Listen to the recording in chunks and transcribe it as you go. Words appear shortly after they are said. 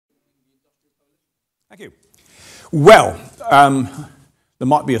Thank you. Well, there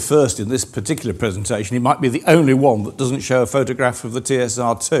might be a first in this particular presentation. It might be the only one that doesn't show a photograph of the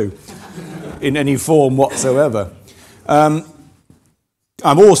TSR-2 in any form whatsoever. I'm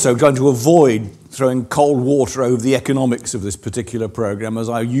also going to avoid throwing cold water over the economics of this particular programme, as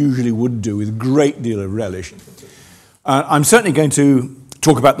I usually would do with a great deal of relish. I'm certainly going to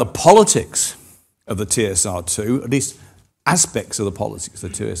talk about the politics of the TSR-2, at least aspects of the politics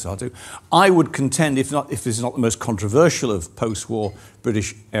of the TSR-2. I would contend, if this is not the most controversial of post-war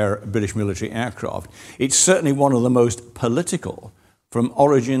British military aircraft, it's certainly one of the most political from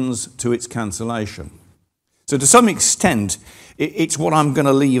origins to its cancellation. So to some extent, it's what I'm going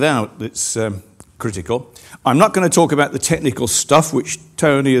to leave out that's critical. I'm not going to talk about the technical stuff, which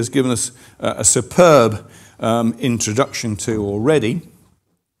Tony has given us a superb introduction to already.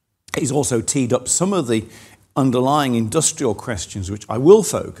 He's also teed up some of the underlying industrial questions, which I will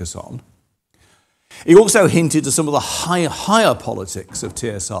focus on. He also hinted at some of the higher politics of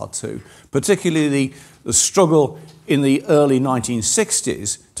TSR-2, particularly the struggle in the early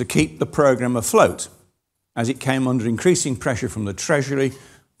 1960s to keep the programme afloat, as it came under increasing pressure from the Treasury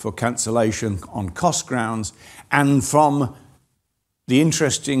for cancellation on cost grounds, and from the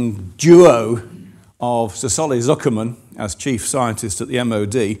interesting duo of Sir Solly Zuckerman as chief scientist at the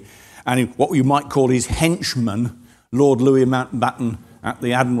MOD, and what you might call his henchman, Lord Louis Mountbatten at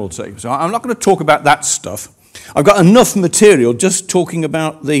the Admiralty. So I'm not going to talk about that stuff. I've got enough material just talking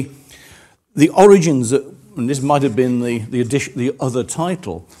about the origins, and this might have been the other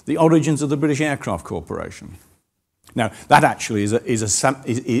title, the origins of the British Aircraft Corporation. Now, that actually is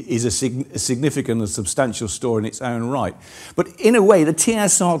a significant and substantial story in its own right. But in a way, the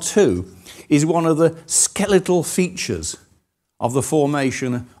TSR-2 is one of the skeletal features of the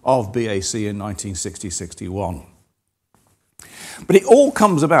formation of BAC in 1960-61. But it all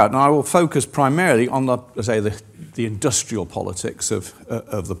comes about, and I will focus primarily on the industrial politics of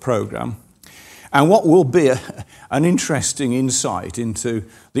the programme, and what will be an interesting insight into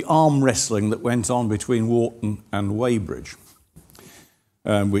the arm wrestling that went on between Warton and Weybridge,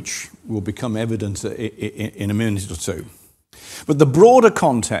 which will become evident in a minute or two. But the broader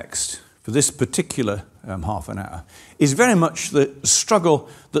context for this particular half an hour is very much the struggle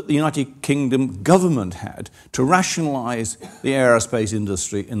that the United Kingdom government had to rationalise the aerospace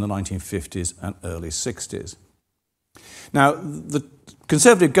industry in the 1950s and early 60s. Now, the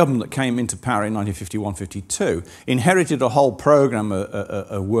Conservative government that came into power in 1951-52 inherited a whole programme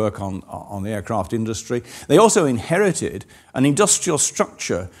of work on the aircraft industry. They also inherited an industrial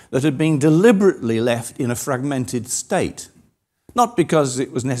structure that had been deliberately left in a fragmented state. Not because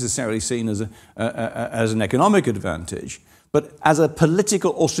it was necessarily seen as an economic advantage, but as a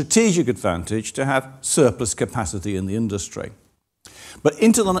political or strategic advantage to have surplus capacity in the industry. But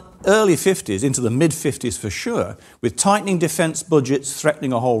into the early 50s, into the mid-50s for sure, with tightening defence budgets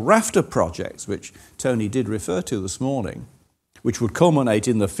threatening a whole raft of projects, which Tony did refer to this morning, which would culminate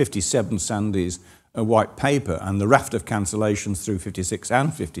in the 57 Sandys White Paper and the raft of cancellations through 56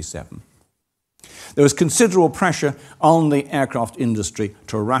 and 57. There was considerable pressure on the aircraft industry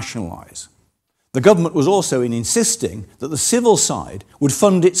to rationalise. The government was also insisting that the civil side would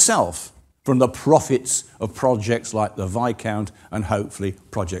fund itself from the profits of projects like the Viscount and hopefully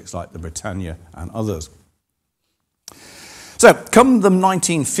projects like the Britannia and others. So, come the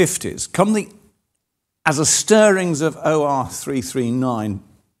 1950s, as the stirrings of OR 339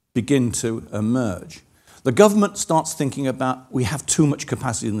 begin to emerge, the government starts thinking about, we have too much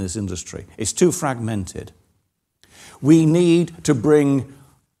capacity in this industry. It's too fragmented. We need to bring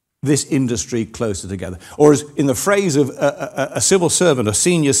this industry closer together. Or as in the phrase of a civil servant, a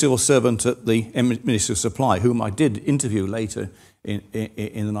senior civil servant at the Ministry of Supply, whom I did interview later in the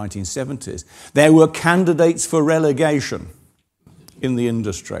 1970s, there were candidates for relegation in the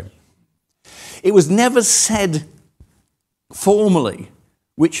industry. It was never said formally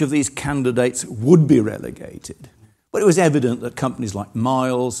which of these candidates would be relegated. But it was evident that companies like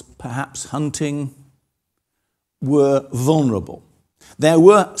Miles, perhaps Hunting, were vulnerable. There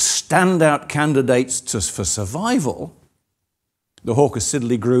were standout candidates for survival. The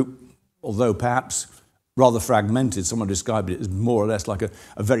Hawker-Siddeley Group, although perhaps rather fragmented, someone described it as more or less like a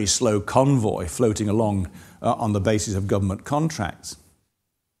very slow convoy floating along on the basis of government contracts.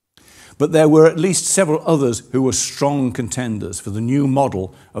 But there were at least several others who were strong contenders for the new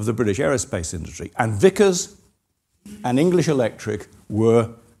model of the British aerospace industry. And Vickers and English Electric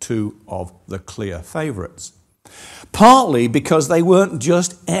were two of the clear favourites. Partly because they weren't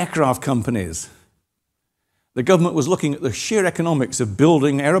just aircraft companies. The government was looking at the sheer economics of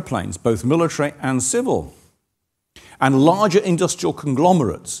building aeroplanes, both military and civil. and larger industrial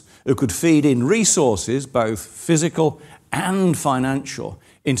conglomerates who could feed in resources, both physical and financial,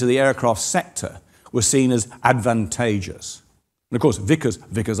 into the aircraft sector were seen as advantageous. And of course,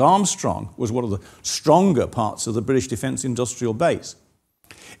 Vickers Armstrong was one of the stronger parts of the British defence industrial base.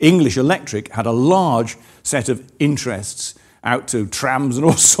 English Electric had a large set of interests out to trams and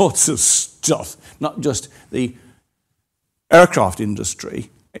all sorts of stuff, not just the aircraft industry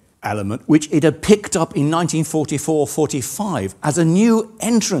element, which it had picked up in 1944-45 as a new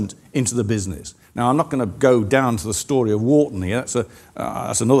entrant into the business. Now, I'm not going to go down to the story of Warton here,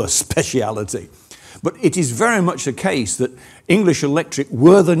 that's another speciality. But it is very much the case that English Electric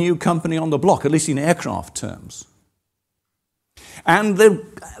were the new company on the block, at least in aircraft terms. And the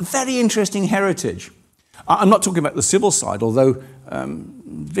very interesting heritage. I'm not talking about the civil side, although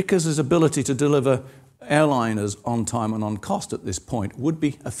Vickers' ability to deliver airliners on time and on cost at this point would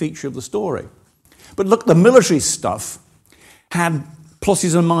be a feature of the story. But look, the military stuff had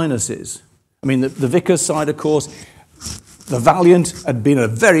pluses and minuses. I mean, the Vickers side, of course, the Valiant had been a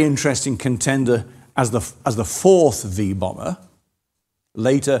very interesting contender as the fourth V-bomber,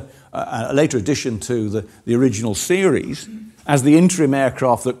 later addition to the original series, as the interim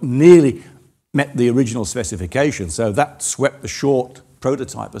aircraft that nearly met the original specification, so that swept the short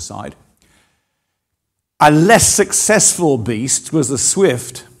prototype aside. A less successful beast was the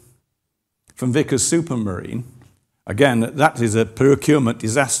Swift from Vickers Supermarine. Again, that is a procurement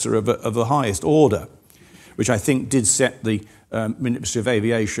disaster of the highest order, which I think did set the Ministry of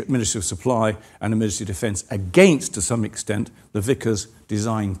Aviation, Ministry of Supply and the Ministry of Defence against, to some extent, the Vickers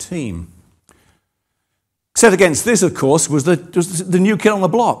design team. Set against this, of course, was the new kid on the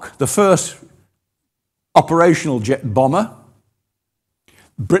block, the first operational jet bomber,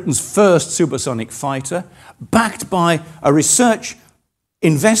 Britain's first supersonic fighter, backed by a research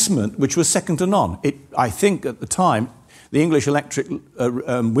investment which was second to none. I think at the time, the English Electric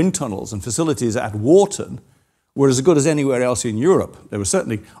wind tunnels and facilities at Warton were as good as anywhere else in Europe. They were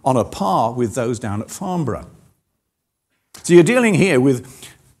certainly on a par with those down at Farnborough. So you're dealing here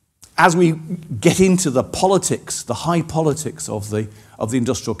with, as we get into the politics, the high politics of the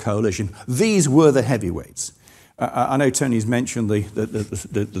industrial coalition, these were the heavyweights. I know Tony's mentioned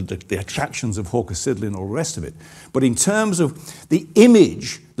the attractions of Hawker Siddeley and all the rest of it, but in terms of the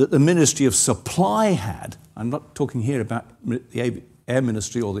image that the Ministry of Supply had, I'm not talking here about the Air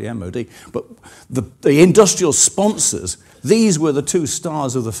Ministry or the MOD, but the industrial sponsors, these were the two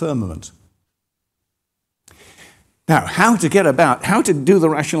stars of the firmament. Now, how to do the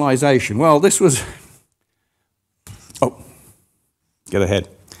rationalisation? Well, this was, get ahead.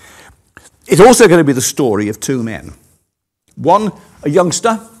 It's also going to be the story of two men. One, a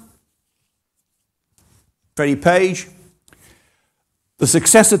youngster, Frederick Page, the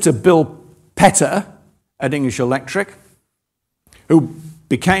successor to Bill Petter at English Electric, who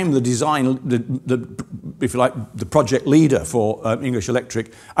became the design, if you like, the project leader for English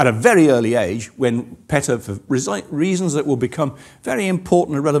Electric at a very early age, when Petter, for reasons that will become very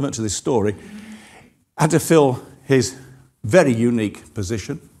important and relevant to this story, had to fill his very unique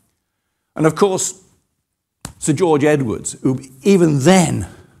position. And of course, Sir George Edwards, who even then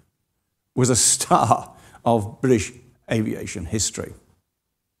was a star of British aviation history.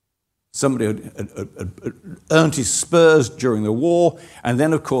 Somebody had earned his spurs during the war, and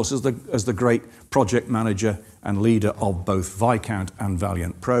then, of course, as the great project manager and leader of both Viscount and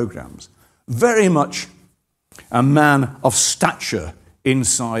Valiant programs. Very much a man of stature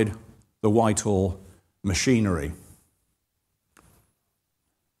inside the Whitehall machinery.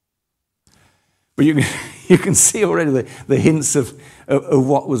 But you can see already the hints of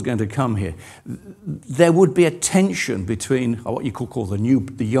what was going to come here. There would be a tension between what you could call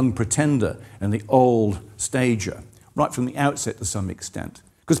the young pretender and the old stager, right from the outset to some extent.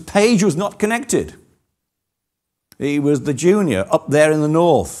 Because Page was not connected. He was the junior up there in the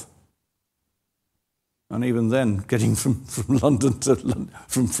north. And even then, getting from London to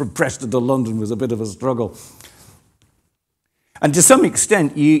from Preston to London was a bit of a struggle. And to some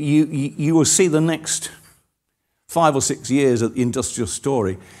extent, you will see the next 5 or 6 years of the industrial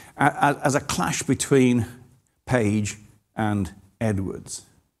story as a clash between Page and Edwards.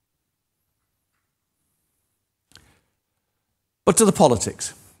 But to the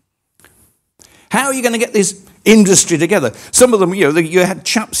politics. How are you going to get this industry together? Some of them, you had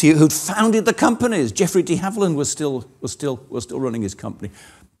chaps here who'd founded the companies. Geoffrey de Havilland was still running his company.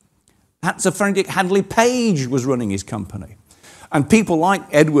 Sir Frederick Handley Page was running his company. And people like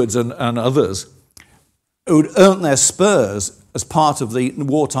Edwards and others who'd earned their spurs as part of the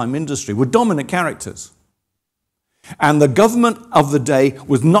wartime industry were dominant characters. And the government of the day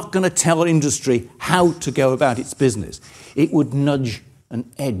was not going to tell industry how to go about its business. It would nudge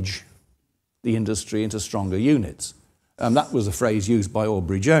and edge the industry into stronger units. And that was a phrase used by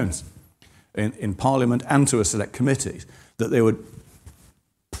Aubrey Jones in Parliament and to a select committees, that they would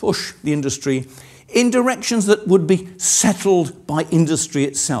push the industry in directions that would be settled by industry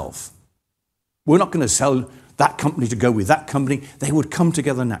itself. We're not going to sell that company to go with that company. They would come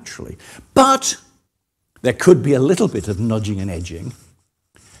together naturally. But there could be a little bit of nudging and edging.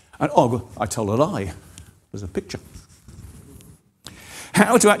 And, oh, I told a lie. There's a picture.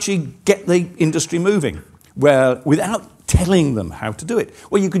 How to actually get the industry moving? Well, without telling them how to do it.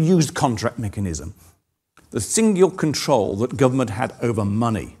 Well, you could use the contract mechanism. The single control that government had over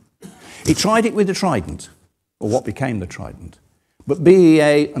money. He tried it with the Trident, or what became the Trident. But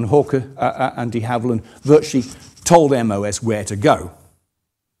BEA and Hawker and de Havilland virtually told MOS where to go.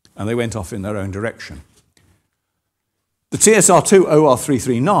 And they went off in their own direction. The TSR-2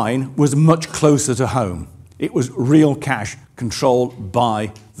 OR339 was much closer to home. It was real cash controlled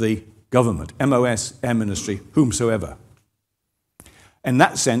by the government, MOS, Air Ministry, whomsoever. In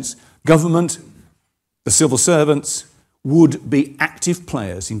that sense, government, the civil servants, would be active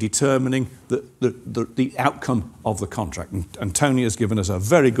players in determining the outcome of the contract. And Tony has given us a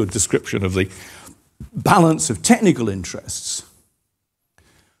very good description of the balance of technical interests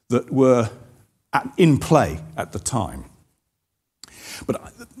that were in play at the time.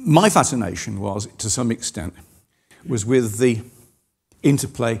 But my fascination was, to some extent, was with the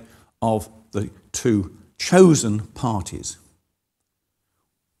interplay of the two chosen parties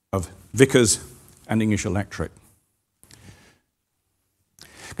of Vickers and English Electric.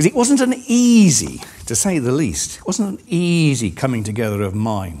 Because it wasn't an easy, to say the least, it wasn't an easy coming together of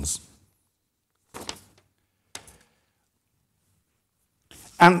minds.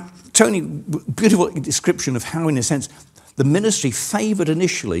 And Tony, beautiful description of how, in a sense, the ministry favoured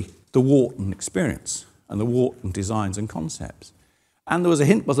initially the Warton experience and the Warton designs and concepts. And there was a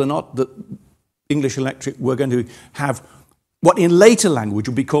hint, was there not, that English Electric were going to have what in later language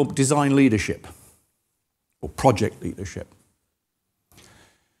would be called design leadership or project leadership.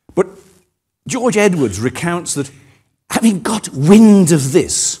 But George Edwards recounts that, having got wind of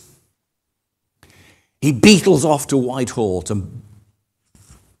this, he beetles off to Whitehall to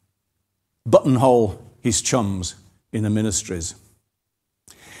buttonhole his chums in the ministries.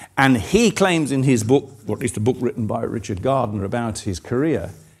 And he claims in his book, or at least a book written by Richard Gardner about his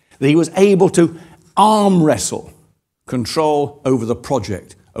career, that he was able to arm wrestle control over the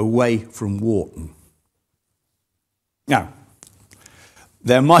project away from Warton. Now,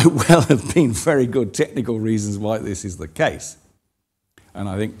 there might well have been very good technical reasons why this is the case. And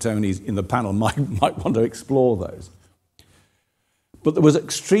I think Tony in the panel might want to explore those. But there was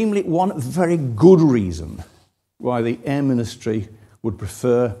one very good reason why the Air Ministry would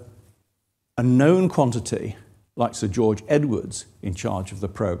prefer a known quantity like Sir George Edwards in charge of the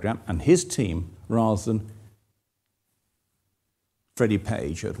programme and his team rather than Frederick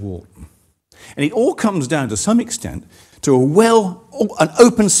Page at Warton. And it all comes down to some extent to an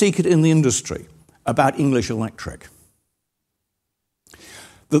open secret in the industry about English Electric.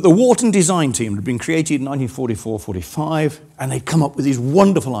 That the Warton design team had been created in 1944-45 and they'd come up with these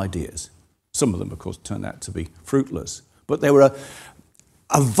wonderful ideas. Some of them, of course, turned out to be fruitless. But they were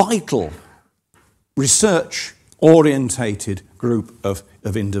a vital, research-orientated group of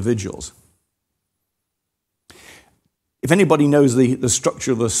individuals. If anybody knows the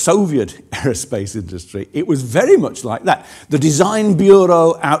structure of the Soviet aerospace industry, it was very much like that. The design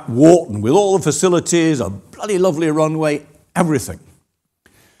bureau at Warton, with all the facilities, a bloody lovely runway, everything.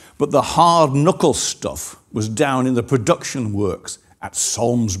 But the hard knuckle stuff was down in the production works at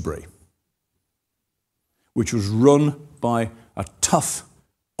Salisbury, which was run by a tough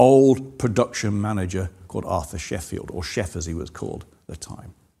old production manager called Arthur Sheffield, or Sheff as he was called at the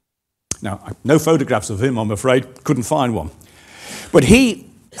time. Now, no photographs of him, I'm afraid, couldn't find one. But he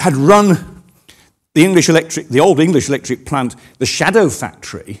had run the old English Electric plant, the Shadow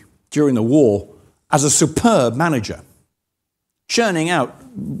Factory, during the war, as a superb manager, churning out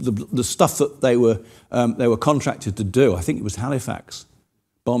the stuff that they were contracted to do. I think it was Halifax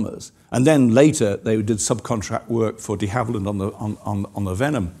bombers. And then later, they did subcontract work for de Havilland on the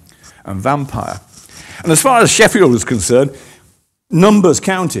Venom and Vampire. And as far as Sheffield was concerned, numbers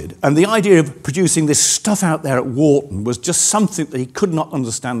counted, and the idea of producing this stuff out there at Warton was just something that he could not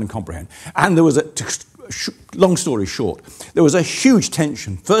understand and comprehend. And there was long story short, there was a huge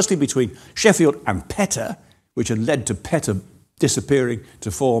tension, firstly between Sheffield and Petter, which had led to Petter disappearing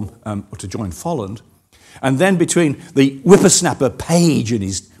to form or to join Folland, and then between the whippersnapper Page and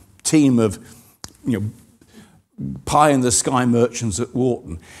his team of pie-in-the-sky merchants at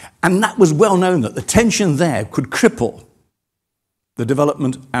Warton. And that was well known that the tension there could cripple the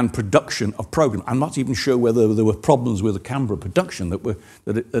development and production of programs. I'm not even sure whether there were problems with the Canberra production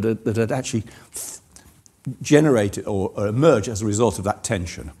that had actually generated or emerged as a result of that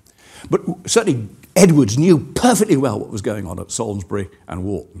tension. But certainly Edwards knew perfectly well what was going on at Salisbury and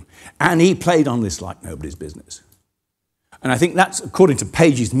Warton, and he played on this like nobody's business. And I think that's, according to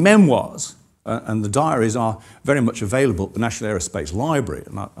Page's memoirs, and the diaries are very much available at the National Aerospace Library,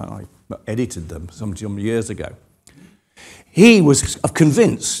 and I edited them some years ago. He was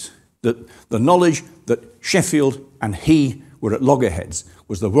convinced that the knowledge that Sheffield and he were at loggerheads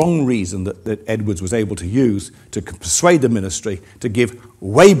was the wrong reason that Edwards was able to use to persuade the ministry to give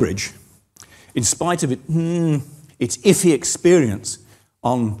Weybridge, in spite of its iffy experience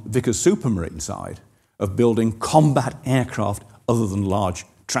on Vickers Supermarine side of building combat aircraft other than large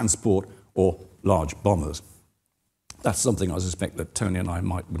transport or large bombers. That's something I suspect that Tony and I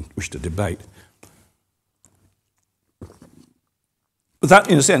might wish to debate. But that,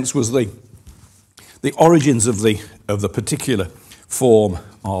 in a sense, was the origins of the particular form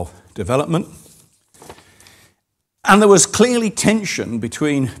of development. And there was clearly tension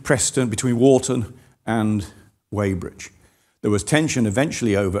between Warton and Weybridge. There was tension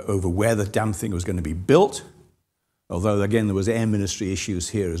eventually over where the damn thing was going to be built, although, again, there was Air Ministry issues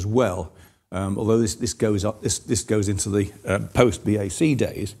here as well, although this goes into the post-BAC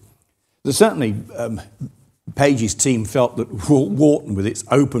days. There's certainly Page's team felt that Warton, with its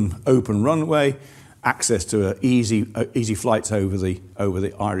open runway, access to easy flights over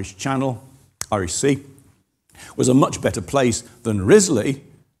the Irish Channel, Irish Sea, was a much better place than Risley,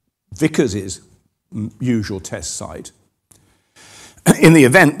 Vickers' usual test site. In the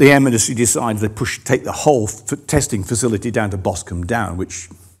event, the Air Ministry decided to take the whole testing facility down to Boscombe Down, which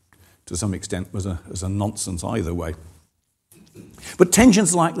to some extent was a nonsense either way. But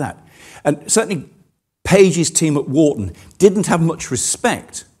tensions like that, and certainly Page's team at Warton didn't have much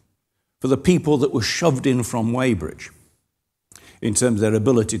respect for the people that were shoved in from Weybridge in terms of their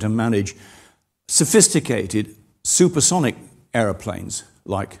ability to manage sophisticated supersonic aeroplanes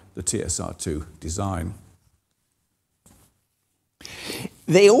like the TSR-2 design.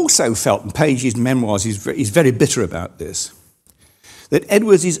 They also felt, and Page's memoirs, he's very bitter about this, that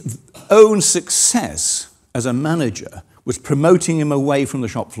Edwards' own success as a manager was promoting him away from the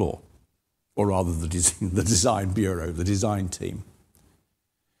shop floor, or rather the design bureau, the design team.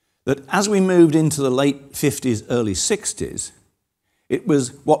 That as we moved into the late 50s, early 60s, it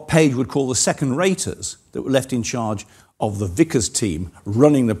was what Page would call the second-raters that were left in charge of the Vickers team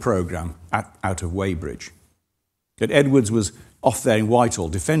running the programme out of Weybridge. That Edwards was off there in Whitehall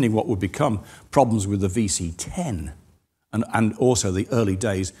defending what would become problems with the VC-10 and also the early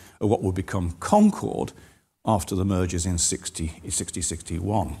days of what would become Concorde after the mergers in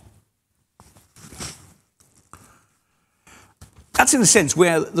 60-61. That's in a sense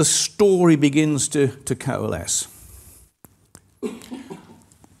where the story begins to coalesce.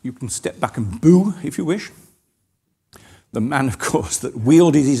 You can step back and boo if you wish. The man, of course, that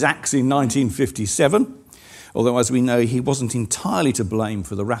wielded his axe in 1957, although, as we know, he wasn't entirely to blame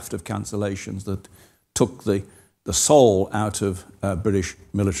for the raft of cancellations that took the soul out of British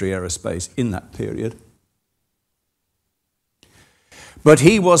military aerospace in that period. But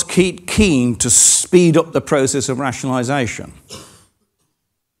he was keen to speed up the process of rationalisation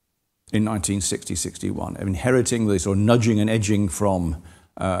in 1960-61, inheriting the sort of nudging and edging from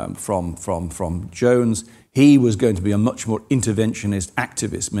Jones. He was going to be a much more interventionist,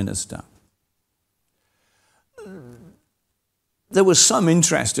 activist minister. There was some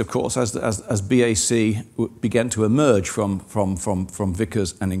interest, of course, as BAC began to emerge from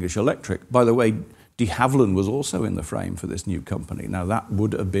Vickers and English Electric. By the way, de Havilland was also in the frame for this new company. Now, that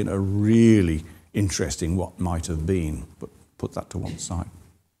would have been a really interesting what might have been, but put that to one side.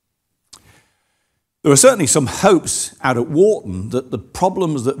 There were certainly some hopes out at Warton that the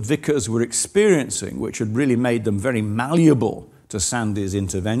problems that Vickers were experiencing, which had really made them very malleable to Sandy's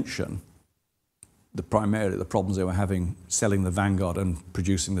intervention, primarily the problems they were having selling the Vanguard and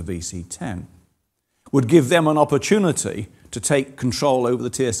producing the VC-10, would give them an opportunity to take control over the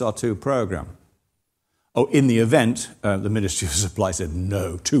TSR-2 programme. Oh, in the event, the Ministry of Supply said,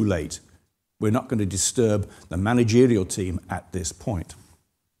 no, too late. We're not going to disturb the managerial team at this point.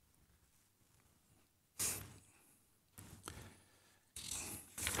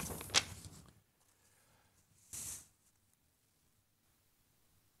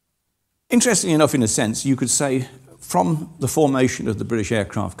 Interestingly enough, in a sense, you could say from the formation of the British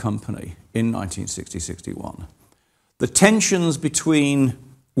Aircraft Company in 1960-61, the tensions between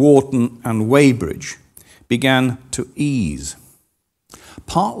Warton and Weybridge began to ease,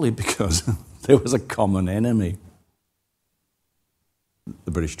 partly because there was a common enemy,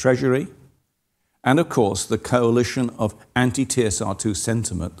 the British Treasury, and of course the coalition of anti-TSR-2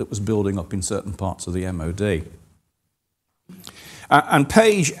 sentiment that was building up in certain parts of the MOD. And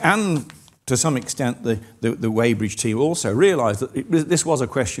Page and to some extent the Weybridge team also realised that this was a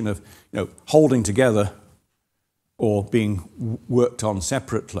question of holding together or being worked on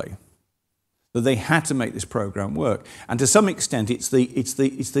separately, that they had to make this program work. And to some extent it's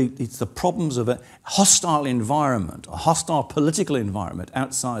the problems of a hostile environment, a hostile political environment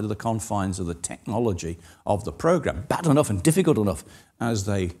outside of the confines of the technology of the program, bad enough and difficult enough as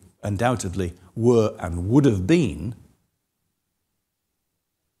they undoubtedly were and would have been.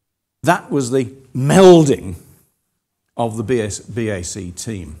 That was the melding of the BAC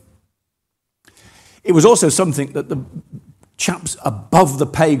team. It was also something that the chaps above the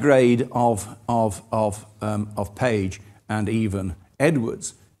pay grade of Page and even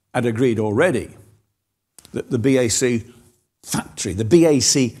Edwards had agreed already, that the BAC factory, the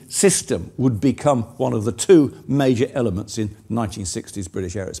BAC system, would become one of the two major elements in 1960s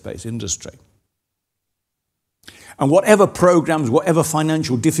British aerospace industry. And whatever programs, whatever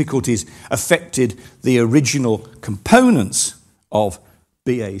financial difficulties affected the original components of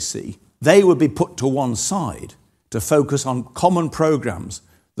BAC, they would be put to one side to focus on common programs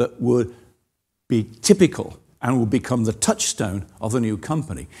that would be typical and would become the touchstone of the new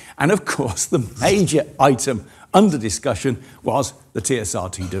company. And of course, the major item under discussion was the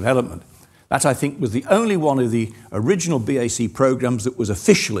TSR-2 development. That, I think, was the only one of the original BAC programs that was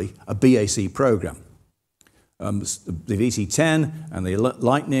officially a BAC program. The VC-10 and the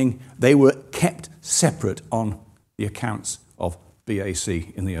Lightning, they were kept separate on the accounts of BAC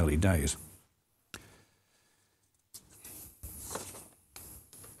in the early days.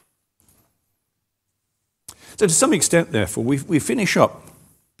 So to some extent, therefore, we finish up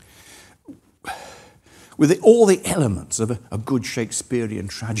with all the elements of a good Shakespearean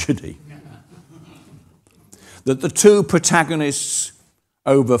tragedy. That the two protagonists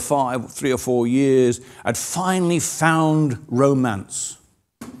over 3 or 4 years had finally found romance,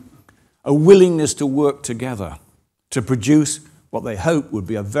 a willingness to work together to produce what they hoped would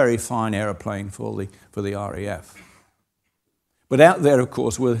be a very fine aeroplane for the RAF. But out there, of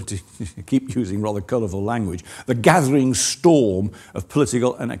course, were, to keep using rather colourful language, the gathering storm of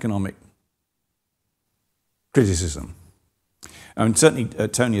political and economic criticism. And certainly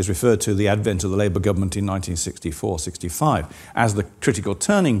Tony has referred to the advent of the Labour government in 1964-65 as the critical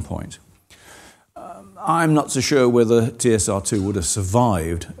turning point. I'm not so sure whether TSR-2 would have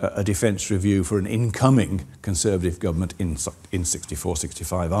survived a defence review for an incoming Conservative government in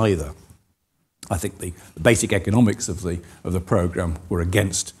 64-65 either. I think the basic economics of the programme were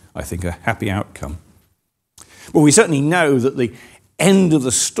against, I think, a happy outcome. But we certainly know that the end of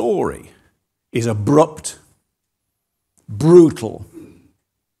the story is abrupt, brutal.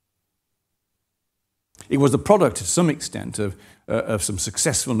 It was the product, to some extent, of some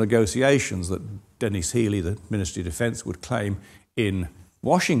successful negotiations that Dennis Healey, the Ministry of Defence, would claim in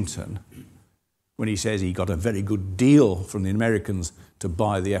Washington when he says he got a very good deal from the Americans to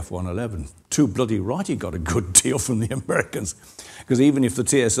buy the F-111. Too bloody right he got a good deal from the Americans, because even if the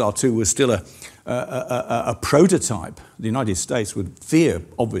TSR-2 was still a prototype, the United States would fear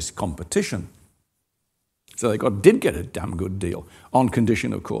obvious competition. So they did get a damn good deal, on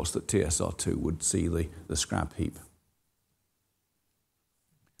condition, of course, that TSR-2 would see the scrap heap.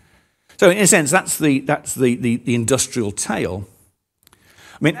 So in a sense, that's the industrial tale.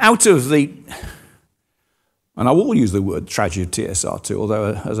 I mean, out of the, and I will use the word tragedy of TSR-2,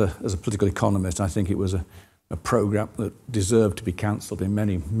 although as a political economist, I think it was a program that deserved to be cancelled in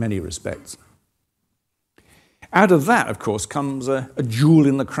many, many respects. Out of that, of course, comes a jewel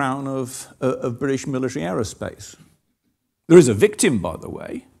in the crown of British military aerospace. There is a victim, by the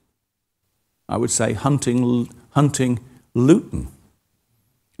way. I would say Hunting Luton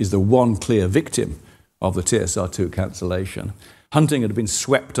is the one clear victim of the TSR-2 cancellation. Hunting had been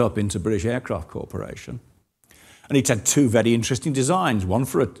swept up into British Aircraft Corporation, and it had two very interesting designs, one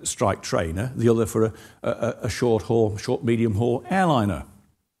for a strike trainer, the other for a short medium haul airliner.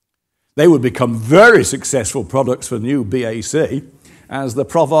 They would become very successful products for the new BAC as the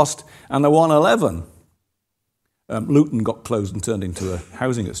Provost and the 111. Luton got closed and turned into a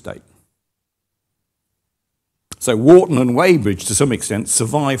housing estate. So Warton and Weybridge, to some extent,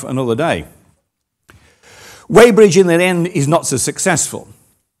 survive another day. Weybridge, in the end, is not so successful.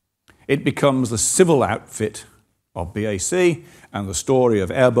 It becomes the civil outfit of BAC, and the story of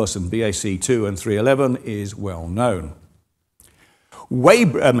Airbus and BAC-2 and 311 is well known.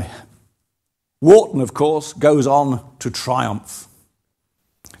 Warton, of course, goes on to triumph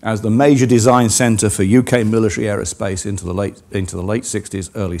as the major design centre for UK military aerospace into the late 60s,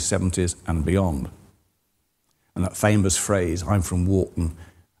 early 70s and beyond. And that famous phrase, "I'm from Warton,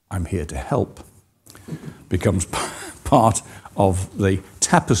 I'm here to help," becomes part of the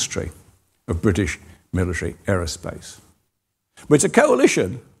tapestry of British military aerospace. But it's a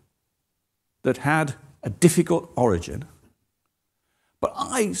coalition that had a difficult origin, but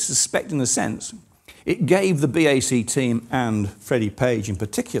I suspect, in a sense, it gave the BAC team and Freddie Page in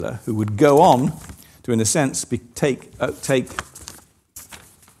particular, who would go on to, in a sense, take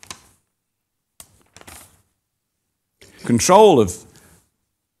control of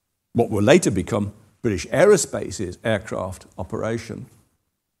what will later become British Aerospace's aircraft operation.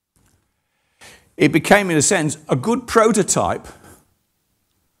 It became, in a sense, a good prototype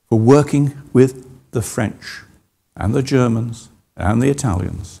for working with the French and the Germans and the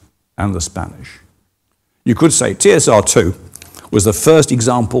Italians and the Spanish. You could say TSR-2 was the first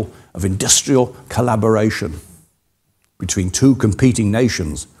example of industrial collaboration between two competing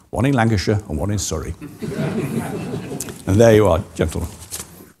nations, one in Lancashire and one in Surrey. And there you are, gentlemen.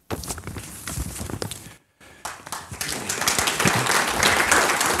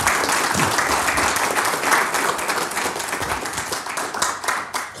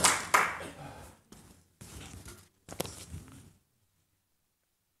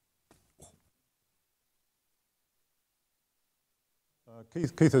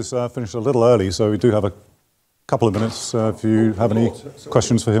 Keith has finished a little early, so we do have a couple of minutes if you have any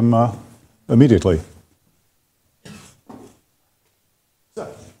questions for him immediately.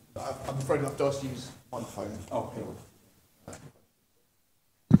 So, I'm afraid I've got to use my phone. Okay.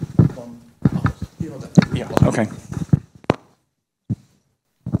 Yeah, okay.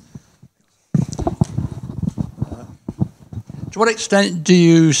 To what extent do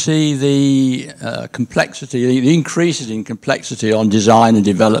you see the complexity, the increases in complexity on design and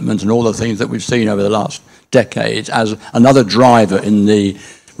development and all the things that we've seen over the last decades as another driver in the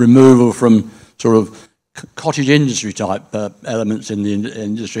removal from sort of cottage industry type elements in the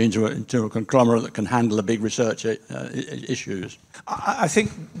industry into a conglomerate that can handle the big research issues? I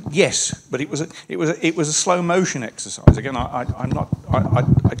think yes, but it was a slow motion exercise. Again, I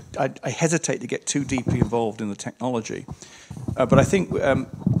hesitate to get too deeply involved in the technology, but I think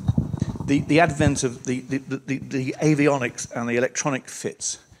the advent of the avionics and the electronic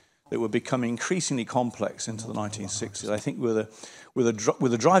fits that were becoming increasingly complex into the 1960s, I think were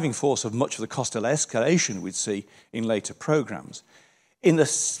the driving force of much of the cost escalation we'd see in later programs.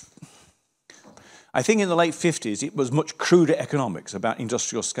 I think in the late 50s, it was much cruder economics about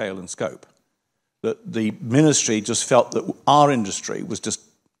industrial scale and scope. That the ministry just felt that our industry was just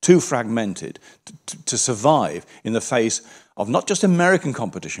too fragmented to survive in the face of not just American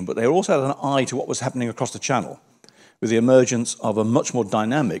competition, but they also had an eye to what was happening across the channel with the emergence of a much more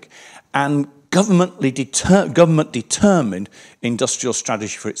dynamic and government-determined industrial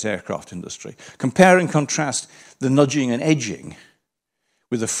strategy for its aircraft industry. Compare and contrast the nudging and edging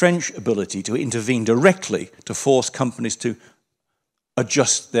with the French ability to intervene directly to force companies to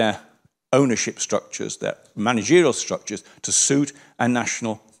adjust their ownership structures, their managerial structures, to suit a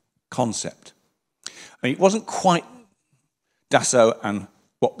national concept. I mean, it wasn't quite Dassault and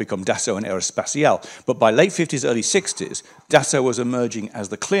what became Dassault and Aerospatiale, but by late 50s, early 60s, Dassault was emerging as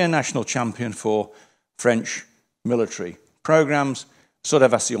the clear national champion for French military programs,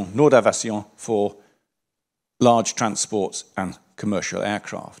 Sud-Avation, Nord-Avation for large transports and commercial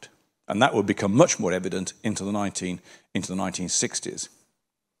aircraft. And that would become much more evident into the 1960s,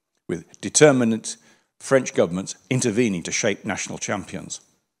 with determined French governments intervening to shape national champions.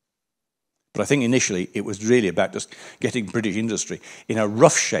 But I think initially it was really about just getting British industry in a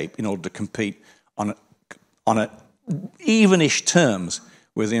rough shape in order to compete on a evenish terms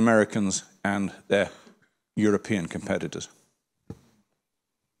with the Americans and their European competitors.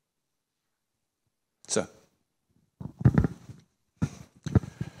 So.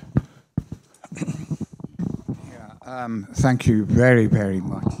 Thank you very, very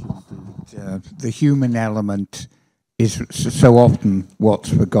much. The human element is so often what's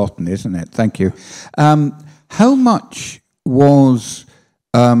forgotten, isn't it? Thank you. How much was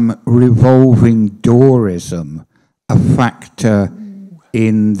revolving doorism a factor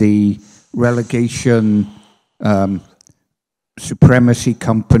in the relegation supremacy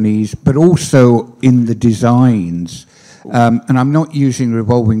companies, but also in the designs? And I'm not using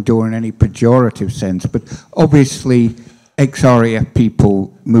revolving door in any pejorative sense, but obviously ex-RAF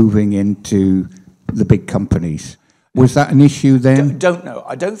people moving into the big companies. Was that an issue then? Don't know.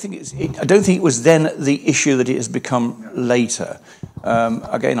 I don't think it was then the issue that it has become later.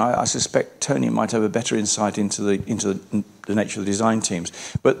 Again, I suspect Tony might have a better insight into the nature of the design teams.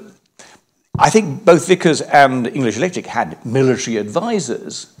 But I think both Vickers and English Electric had military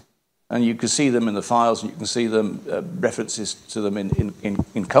advisors, and you can see them in the files, and you can see them references to them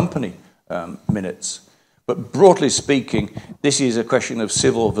in company minutes. But broadly speaking, this is a question of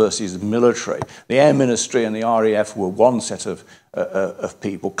civil versus military. The Air Ministry and the RAF were one set of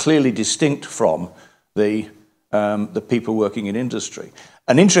people, clearly distinct from the people working in industry.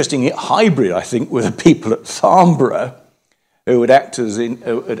 An interesting hybrid, I think, were the people at Farnborough who would act as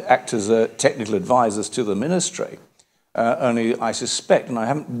technical advisors to the ministry. Only I suspect, and I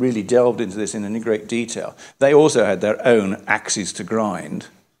haven't really delved into this in any great detail, they also had their own axes to grind,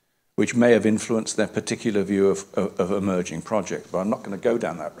 which may have influenced their particular view of emerging projects. But I'm not going to go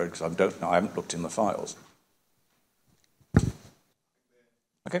down that road because I don't know. I haven't looked in the files.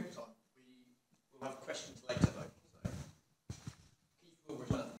 Okay.